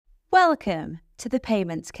Welcome to the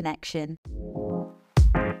Payments Connection.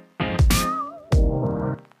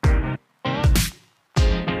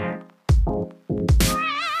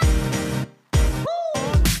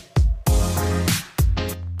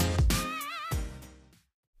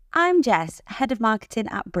 I'm Jess, Head of Marketing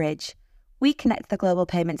at Bridge. We connect the global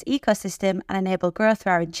payments ecosystem and enable growth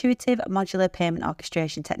through our intuitive modular payment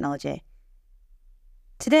orchestration technology.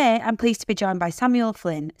 Today, I'm pleased to be joined by Samuel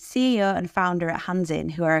Flynn, CEO and founder at Hands-In,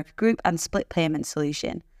 who are a group and split payment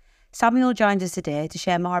solution. Samuel joins us today to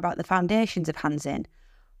share more about the foundations of Hands-In,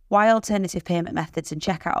 why alternative payment methods and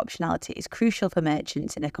checkout optionality is crucial for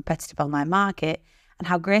merchants in a competitive online market, and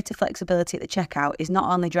how greater flexibility at the checkout is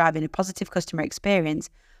not only driving a positive customer experience,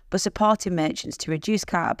 but supporting merchants to reduce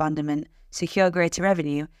cart abandonment, secure greater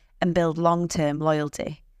revenue, and build long-term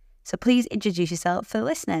loyalty. So please introduce yourself for the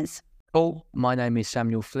listeners. Cool. My name is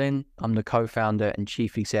Samuel Flynn. I'm the co-founder and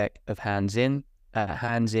chief exec of Hands-In. At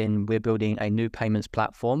Hands-In, we're building a new payments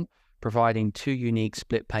platform, providing two unique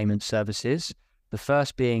split payment services. The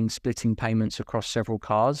first being splitting payments across several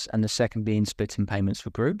cards, and the second being splitting payments for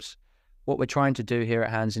groups. What we're trying to do here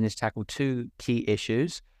at Hands-In is tackle two key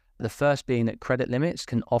issues. The first being that credit limits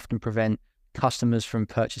can often prevent customers from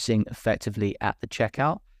purchasing effectively at the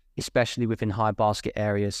checkout, especially within high basket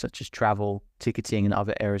areas such as travel, ticketing, and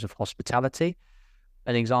other areas of hospitality.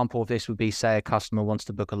 An example of this would be, say, a customer wants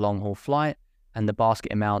to book a long-haul flight and the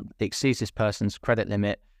basket amount exceeds this person's credit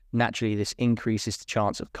limit. Naturally, this increases the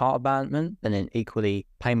chance of cart abandonment and then equally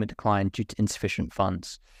payment decline due to insufficient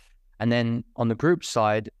funds. And then on the group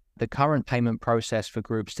side, the current payment process for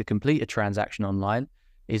groups to complete a transaction online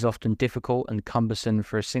is often difficult and cumbersome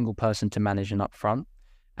for a single person to manage and upfront.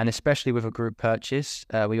 And especially with a group purchase,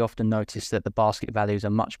 we often notice that the basket values are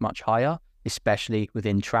much, much higher, especially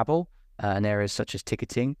within travel and areas such as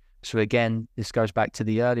ticketing. So again, this goes back to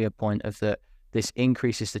the earlier point of that this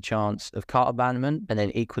increases the chance of cart abandonment and then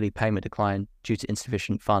equally payment decline due to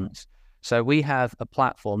insufficient funds. So we have a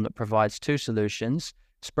platform that provides two solutions,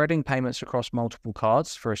 spreading payments across multiple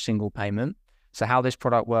cards for a single payment. So how this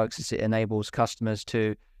product works is it enables customers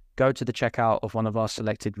to go to the checkout of one of our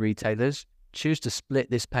selected retailers, choose to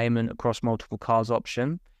split this payment across multiple cards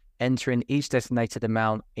option, enter in each designated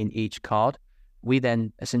amount in each card. We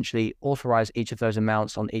then essentially authorize each of those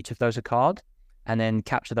amounts on each of those cards and then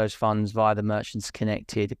capture those funds via the merchant's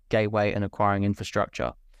connected gateway and acquiring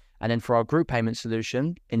infrastructure. And then for our group payment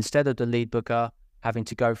solution, instead of the lead booker having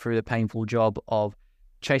to go through the painful job of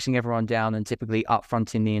chasing everyone down and typically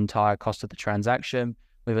upfronting the entire cost of the transaction,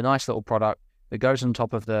 we have a nice little product that goes on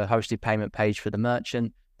top of the hosted payment page for the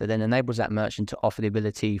merchant that then enables that merchant to offer the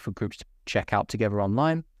ability for groups to check out together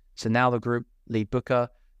online. So now the group lead booker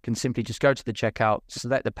can simply just go to the checkout,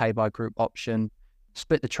 select the pay by group option,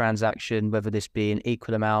 split the transaction, whether this be in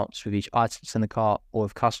equal amounts with each item that's in the cart or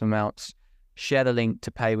with custom amounts, share the link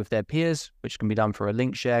to pay with their peers, which can be done for a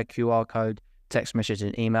link share, QR code, text message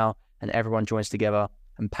and email, and everyone joins together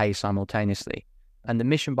and pays simultaneously. And the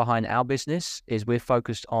mission behind our business is we're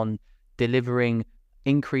focused on delivering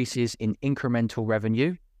increases in incremental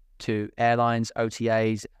revenue to airlines,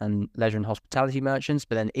 OTAs, and leisure and hospitality merchants,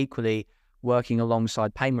 but then equally working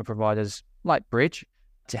alongside payment providers like Bridge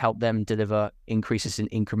to help them deliver increases in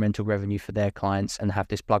incremental revenue for their clients and have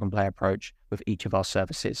this plug and play approach with each of our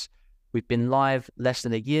services. We've been live less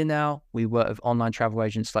than a year now. We work with online travel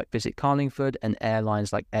agents like Visit Carlingford and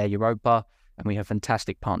airlines like Air Europa, and we have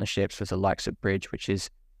fantastic partnerships with the likes of Bridge, which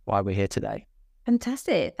is why we're here today.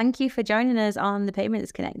 Fantastic. Thank you for joining us on the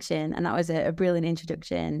Payments Connection. And that was a brilliant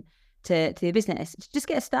introduction to the business. To just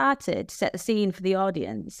get started, to set the scene for the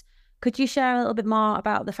audience, could you share a little bit more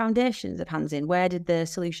about the foundations of Hands-In? Where did the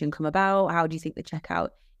solution come about? How do you think the checkout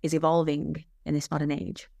is evolving in this modern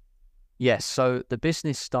age? Yes, so the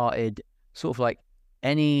business started sort of like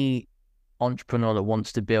any entrepreneur that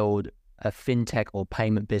wants to build a fintech or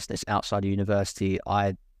payment business outside of university,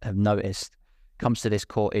 I have noticed, comes to this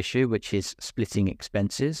core issue, which is splitting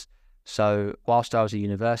expenses. So whilst I was a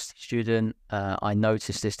university student, I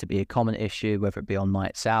noticed this to be a common issue, whether it be on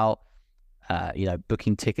nights out,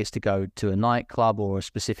 booking tickets to go to a nightclub or a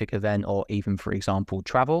specific event, or even, for example,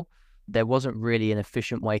 travel. There wasn't really an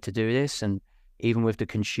efficient way to do this. And even with the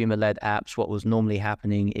consumer-led apps, what was normally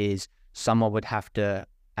happening is someone would have to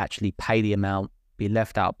actually pay the amount, be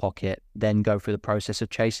left out of pocket, then go through the process of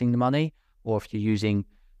chasing the money. Or if you're using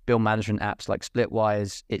bill management apps like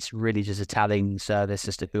Splitwise, it's really just a tallying service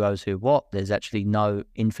as to who owes who what. There's actually no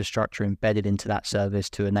infrastructure embedded into that service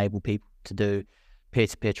to enable people to do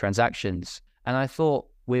peer-to-peer transactions. And I thought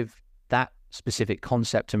with that specific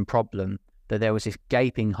concept and problem that there was this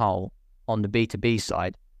gaping hole on the B2B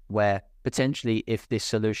side where potentially if this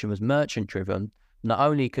solution was merchant driven, not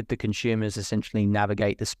only could the consumers essentially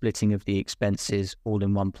navigate the splitting of the expenses all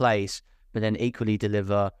in one place, but then equally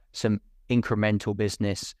deliver some incremental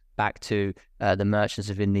business back to the merchants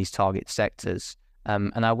within these target sectors.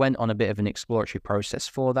 And I went on a bit of an exploratory process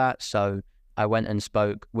for that. So I went and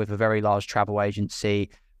spoke with a very large travel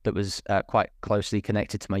agency that was quite closely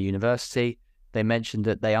connected to my university. They mentioned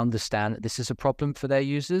that they understand that this is a problem for their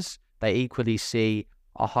users. They equally see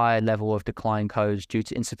a higher level of decline codes due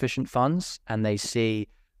to insufficient funds, and they see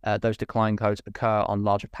those decline codes occur on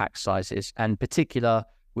larger pack sizes, and in particular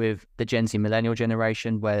with the Gen Z millennial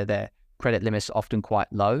generation, where their credit limits are often quite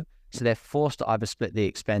low. So they're forced to either split the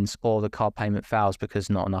expense or the card payment fails because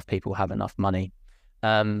not enough people have enough money.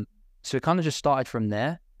 So it kind of just started from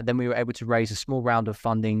there. And then we were able to raise a small round of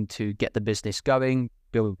funding to get the business going,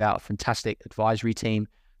 build out a fantastic advisory team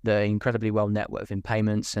that are incredibly well networked in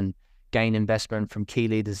payments, and gain investment from key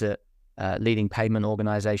leaders at leading payment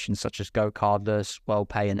organizations such as Go Cardless,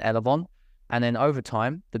 WellPay, and Elavon. And then over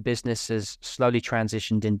time, the business has slowly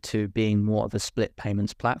transitioned into being more of a split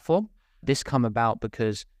payments platform. This come about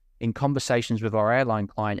because in conversations with our airline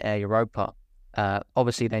client, Air Europa,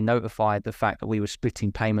 obviously they notified the fact that we were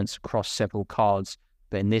splitting payments across several cards,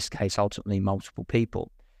 but in this case, ultimately multiple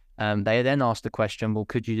people. They then asked the question, well,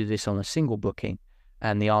 could you do this on a single booking?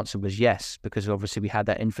 And the answer was yes, because obviously we had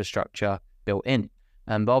that infrastructure built in.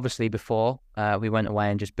 But obviously before, we went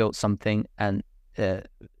away and just built something, and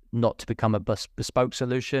not to become a bespoke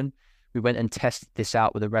solution. We went and tested this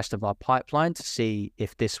out with the rest of our pipeline to see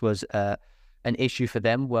if this was an issue for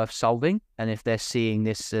them worth solving, and if they're seeing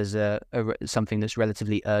this as something that's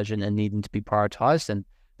relatively urgent and needing to be prioritized, and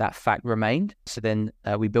that fact remained. So then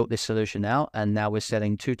we built this solution out, and now we're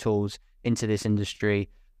selling two tools into this industry,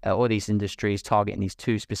 or these industries, targeting these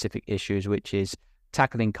two specific issues, which is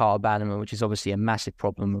tackling cart abandonment, which is obviously a massive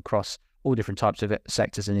problem across all different types of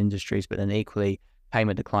sectors and industries, but then equally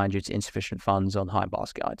payment decline due to insufficient funds on high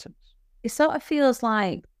basket items. It sort of feels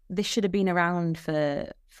like this should have been around for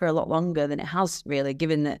a lot longer than it has, really,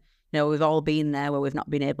 given that, we've all been there where we've not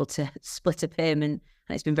been able to split a payment,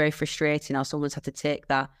 and it's been very frustrating how someone's had to take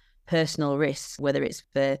that personal risk, whether it's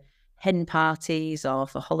for hen parties or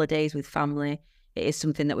for holidays with family. It is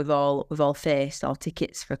something that we've all faced, or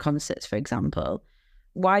tickets for concerts, for example.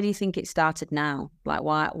 Why do you think it started now? Like,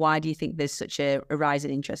 why do you think there's such a rise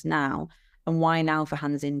in interest now, and why now for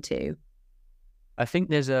Hands In too? I think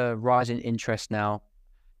there's a rise in interest now,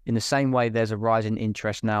 in the same way there's a rise in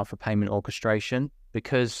interest now for payment orchestration,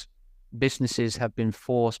 because businesses have been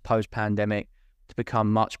forced post-pandemic to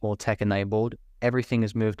become much more tech-enabled. Everything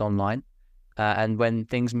has moved online. And when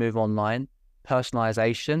things move online,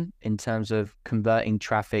 personalization in terms of converting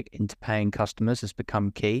traffic into paying customers has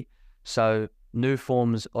become key. So new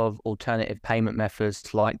forms of alternative payment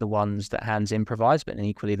methods, like the ones that Hands In provides, but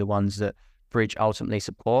equally the ones that Bridge ultimately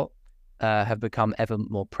support, have become ever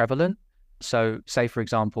more prevalent. So say, for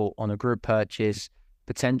example, on a group purchase,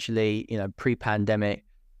 potentially, pre-pandemic,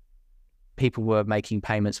 people were making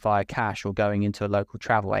payments via cash or going into a local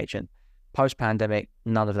travel agent. Post-pandemic,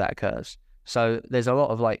 none of that occurs. So there's a lot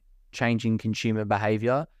of changing consumer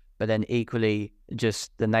behavior, but then equally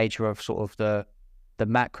just the nature of sort of the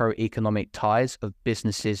macroeconomic ties of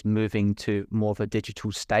businesses moving to more of a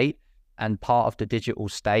digital state. And part of the digital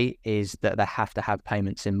state is that they have to have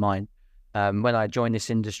payments in mind. When I joined this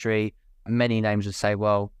industry, many names would say,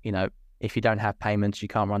 well, if you don't have payments, you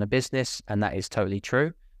can't run a business. And that is totally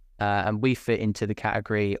true. And we fit into the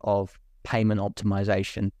category of payment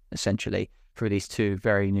optimization, essentially, through these two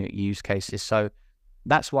very new use cases. So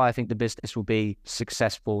that's why I think the business will be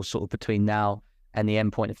successful sort of between now and the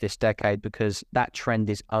end point of this decade, because that trend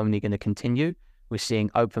is only going to continue. We're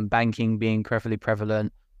seeing open banking being incredibly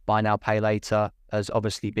prevalent. Buy now, pay later has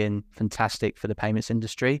obviously been fantastic for the payments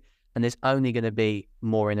industry. And there's only going to be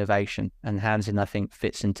more innovation, and Hands In, I think,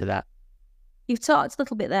 fits into that. You've talked a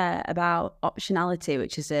little bit there about optionality,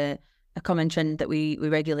 which is a common trend that we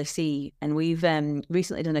regularly see. And we've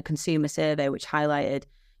recently done a consumer survey which highlighted,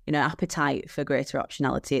 appetite for greater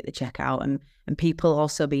optionality at the checkout, and people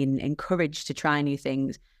also being encouraged to try new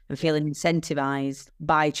things and feeling incentivized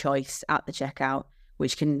by choice at the checkout,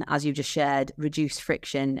 which can, as you've just shared, reduce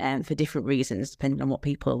friction for different reasons, depending on what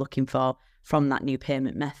people are looking for from that new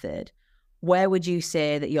payment method. Where would you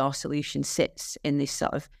say that your solution sits in this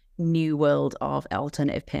sort of new world of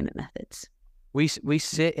alternative payment methods? We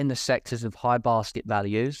sit in the sectors of high basket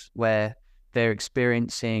values, where they're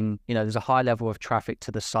experiencing, there's a high level of traffic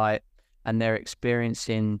to the site, and they're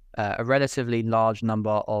experiencing a relatively large number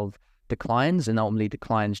of declines, and ultimately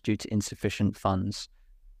declines due to insufficient funds.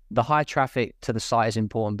 The high traffic to the site is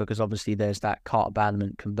important because obviously there's that cart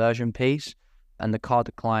abandonment conversion piece, and the cart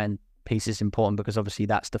decline piece is important because obviously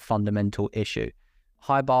that's the fundamental issue.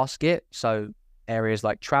 High basket, so areas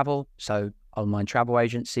like travel, so online travel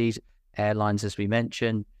agencies, airlines, as we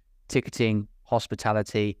mentioned, ticketing,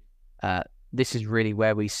 hospitality. This is really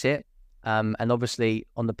where we sit. And obviously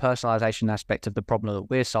on the personalization aspect of the problem that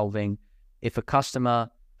we're solving, if a customer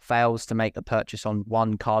fails to make a purchase on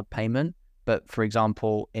one card payment, but for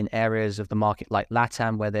example, in areas of the market like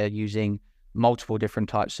LATAM, where they're using multiple different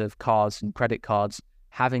types of cards and credit cards,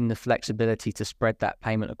 having the flexibility to spread that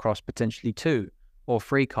payment across potentially 2 or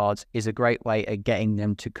 3 cards is a great way of getting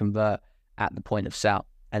them to convert at the point of sale.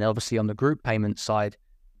 And obviously on the group payment side,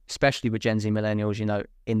 especially with Gen Z millennials,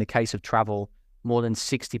 in the case of travel, more than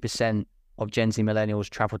 60% of Gen Z millennials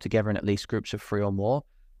travel together in at least groups of 3 or more.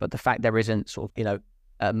 But the fact there isn't sort of,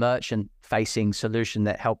 a merchant-facing solution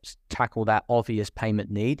that helps tackle that obvious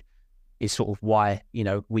payment need is sort of why,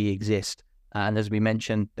 we exist. And as we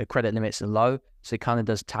mentioned, the credit limits are low, so it kind of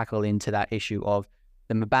does tackle into that issue of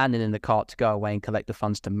them abandoning the cart to go away and collect the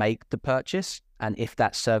funds to make the purchase. And if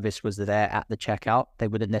that service was there at the checkout, they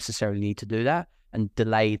wouldn't necessarily need to do that and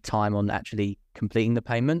delay time on actually completing the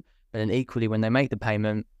payment. But then equally, when they make the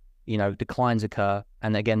payment, declines occur.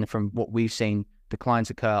 And again, from what we've seen,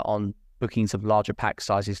 declines occur on bookings of larger pack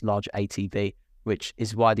sizes, larger ATV, which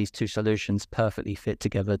is why these two solutions perfectly fit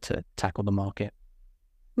together to tackle the market.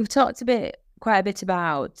 We've talked quite a bit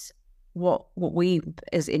about what we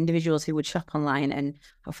as individuals who would shop online and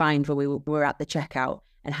find when we were at the checkout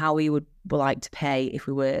and how we would like to pay if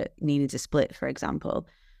we were needing to split, for example.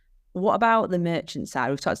 What about the merchant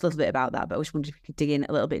side? We've talked a little bit about that, but I just wondered if we could dig in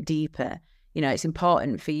a little bit deeper. It's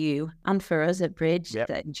important for you and for us at Bridge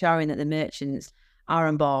that ensuring that the merchants are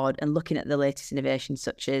on board and looking at the latest innovations,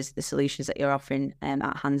 such as the solutions that you're offering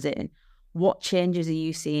at Hands In. What changes are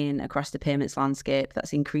you seeing across the payments landscape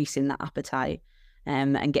that's increasing that appetite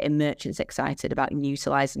and getting merchants excited about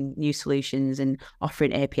utilising new solutions and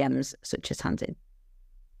offering APMs such as Hands In?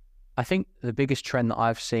 I think the biggest trend that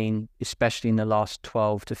I've seen, especially in the last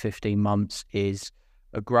 12 to 15 months, is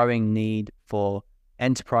a growing need for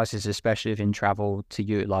enterprises, especially within travel, to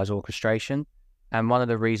utilise orchestration. And one of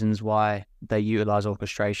the reasons why they utilize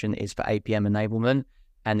orchestration is for APM enablement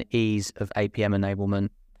and ease of APM enablement.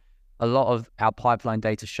 A lot of our pipeline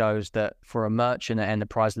data shows that for a merchant at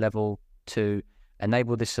enterprise level to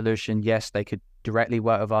enable this solution, yes, they could directly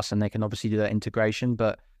work with us and they can obviously do that integration,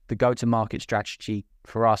 but the go-to-market strategy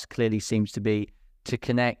for us clearly seems to be to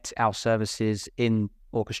connect our services in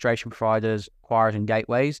orchestration providers, acquirers, and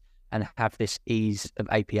gateways and have this ease of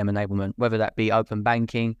APM enablement, whether that be open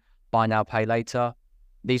banking, buy now, pay later.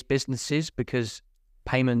 These businesses, because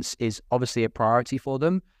payments is obviously a priority for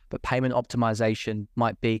them, but payment optimization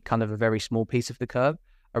might be kind of a very small piece of the curve,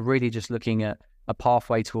 are really just looking at a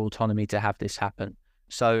pathway to autonomy to have this happen.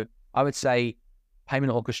 So I would say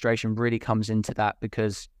payment orchestration really comes into that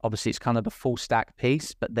because obviously it's kind of a full stack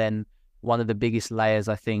piece, but then one of the biggest layers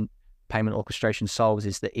I think payment orchestration solves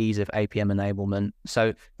is the ease of APM enablement.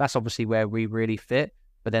 So that's obviously where we really fit.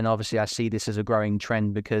 But then obviously I see this as a growing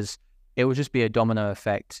trend because it will just be a domino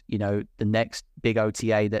effect. The next big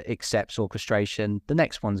OTA that accepts orchestration, the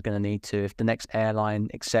next one's going to need to. If the next airline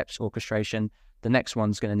accepts orchestration, the next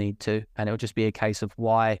one's going to need to. And it'll just be a case of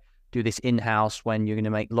why do this in-house when you're going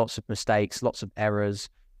to make lots of mistakes, lots of errors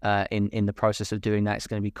in the process of doing that. It's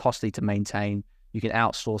going to be costly to maintain. You can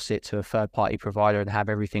outsource it to a third-party provider and have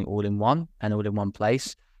everything all in one and all in one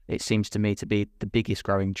place. It seems to me to be the biggest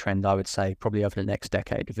growing trend, I would say, probably over the next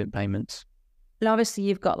decade within payments. And obviously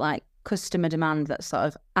you've got like customer demand that's sort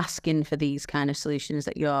of asking for these kind of solutions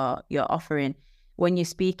that you're offering. When you're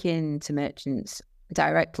speaking to merchants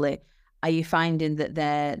directly, are you finding that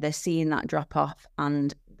they're seeing that drop off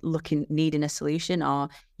and needing a solution, or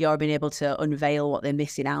you're being able to unveil what they're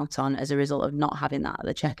missing out on as a result of not having that at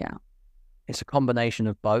the checkout? It's a combination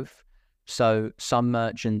of both. So some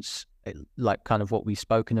merchants, like kind of what we've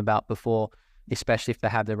spoken about before, especially if they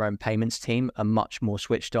have their own payments team, are much more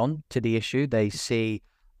switched on to the issue. They see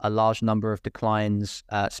a large number of declines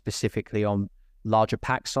specifically on larger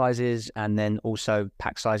pack sizes and then also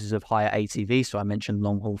pack sizes of higher ATV. So I mentioned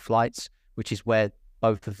long haul flights, which is where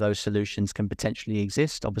both of those solutions can potentially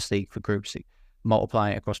exist, obviously for groups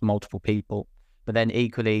multiplying across multiple people. But then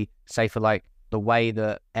equally, say for like the way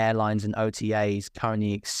that airlines and OTAs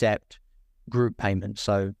currently accept group payments.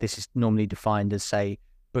 So this is normally defined as, say,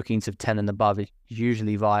 bookings of 10 and above,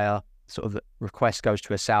 usually via sort of request goes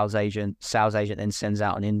to a sales agent then sends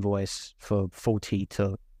out an invoice for 40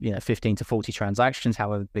 to 15 to 40 transactions,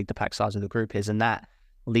 however big the pack size of the group is, and that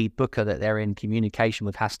lead booker that they're in communication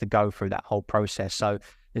with has to go through that whole process. So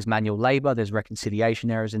there's manual labor, there's reconciliation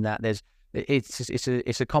errors in that,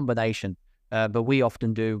 it's a combination. But we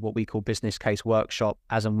often do what we call business case workshop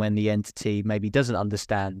as and when the entity maybe doesn't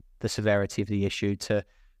understand the severity of the issue, to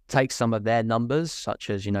take some of their numbers, such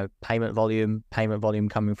as, payment volume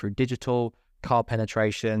coming through digital, card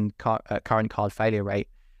penetration, current card failure rate.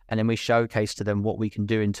 And then we showcase to them what we can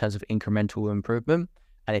do in terms of incremental improvement.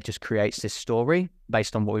 And it just creates this story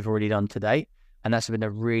based on what we've already done to date. And that's been a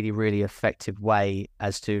really, really effective way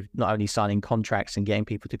as to not only signing contracts and getting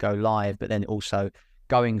people to go live, but then also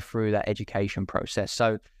going through that education process.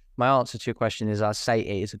 So my answer to your question is, I say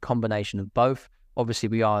it is a combination of both. Obviously,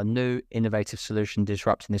 we are a new, innovative solution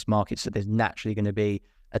disrupting this market, so there's naturally going to be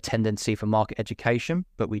a tendency for market education,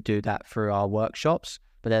 but we do that through our workshops.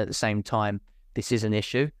 But then at the same time, this is an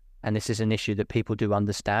issue, and this is an issue that people do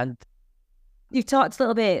understand. You've talked a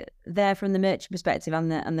little bit there from the merchant perspective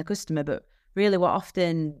and the customer, but really what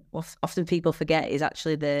often people forget is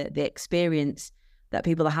actually the experience that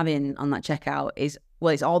people are having on that checkout is,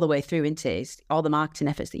 well, it's all the way through, isn't it? It's all the marketing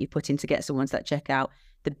efforts that you put in to get someone to that checkout.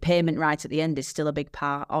 The payment right at the end is still a big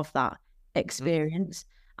part of that experience.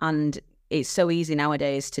 And it's so easy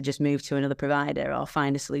nowadays to just move to another provider or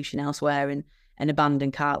find a solution elsewhere and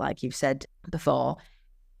abandon cart, like you've said before.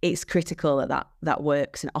 It's critical that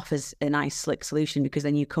works and offers a nice, slick solution, because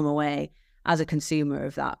then you come away as a consumer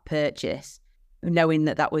of that purchase knowing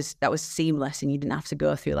that was seamless, and you didn't have to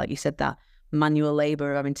go through, like you said, that manual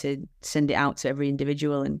labor of having to send it out to every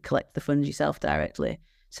individual and collect the funds yourself directly.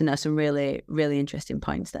 So no, some really, really interesting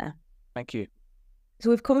points there. Thank you. So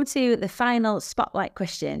we've come to the final spotlight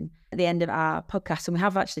question at the end of our podcast, and we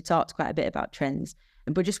have actually talked quite a bit about trends,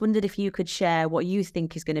 but just wondered if you could share what you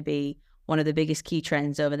think is going to be one of the biggest key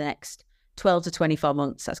trends over the next 12 to 24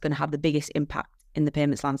 months that's going to have the biggest impact in the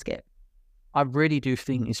payments landscape. I really do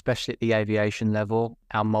think, especially at the aviation level,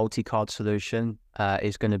 our multi-card solution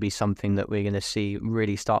is going to be something that we're going to see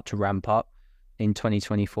really start to ramp up in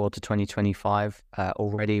 2024 to 2025.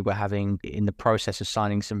 Already we're in the process of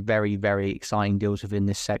signing some very, very exciting deals within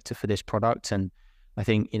this sector for this product. And I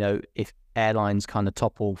think, if airlines kind of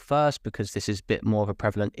topple first, because this is a bit more of a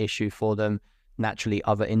prevalent issue for them, naturally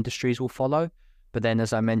other industries will follow. But then,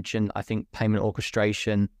 as I mentioned, I think payment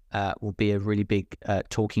orchestration will be a really big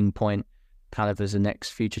talking point kind of as a next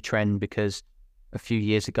future trend, because a few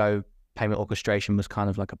years ago, payment orchestration was kind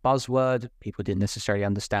of like a buzzword. People didn't necessarily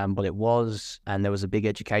understand what it was. And there was a big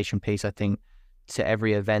education piece. I think to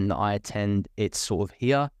every event that I attend, it's sort of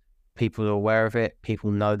here. People are aware of it.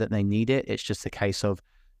 People know that they need it. It's just a case of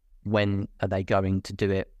when are they going to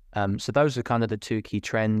do it. So those are kind of the two key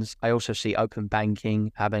trends. I also see open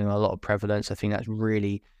banking having a lot of prevalence. I think that's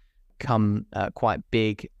really come quite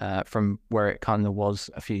big from where it kind of was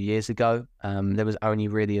a few years ago. There was only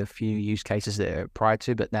really a few use cases that are prior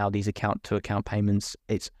to, but now these account-to-account payments,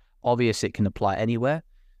 it's obvious it can apply anywhere.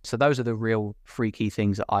 So those are the real three key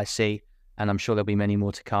things that I see, and I'm sure there'll be many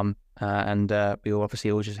more to come. And we obviously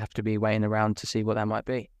all just have to be waiting around to see what that might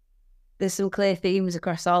be. There's some clear themes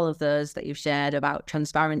across all of those that you've shared about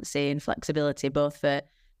transparency and flexibility, both for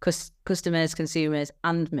customers, consumers,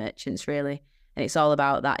 and merchants, really. And it's all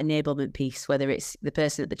about that enablement piece, whether it's the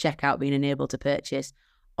person at the checkout being enabled to purchase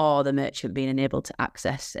or the merchant being enabled to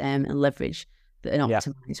access and leverage and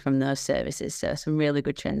optimize from those services. So some really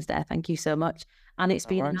good trends there. Thank you so much. And it's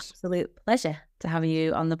been an absolute pleasure to have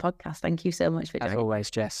you on the podcast. Thank you so much for joining. As always,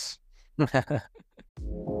 Jess.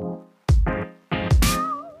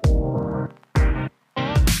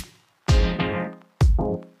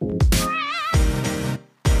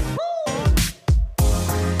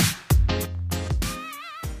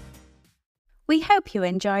 We hope you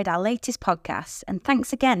enjoyed our latest podcast, and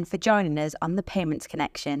thanks again for joining us on the Payments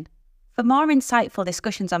Connection. For more insightful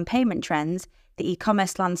discussions on payment trends, the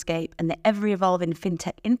e-commerce landscape, and the ever-evolving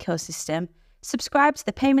fintech ecosystem, subscribe to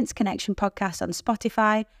the Payments Connection podcast on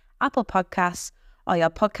Spotify, Apple Podcasts, or your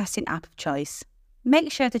podcasting app of choice. Make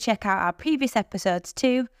sure to check out our previous episodes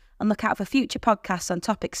too, and look out for future podcasts on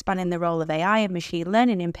topics spanning the role of AI and machine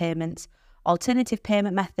learning in payments, alternative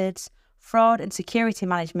payment methods, fraud and security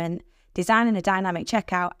management, designing a dynamic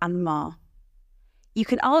checkout, and more. You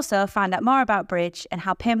can also find out more about Bridge and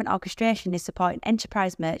how payment orchestration is supporting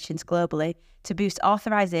enterprise merchants globally to boost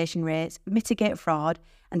authorization rates, mitigate fraud,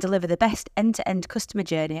 and deliver the best end-to-end customer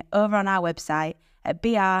journey over on our website at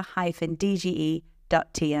br-dge.to.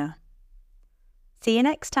 See you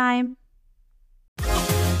next time.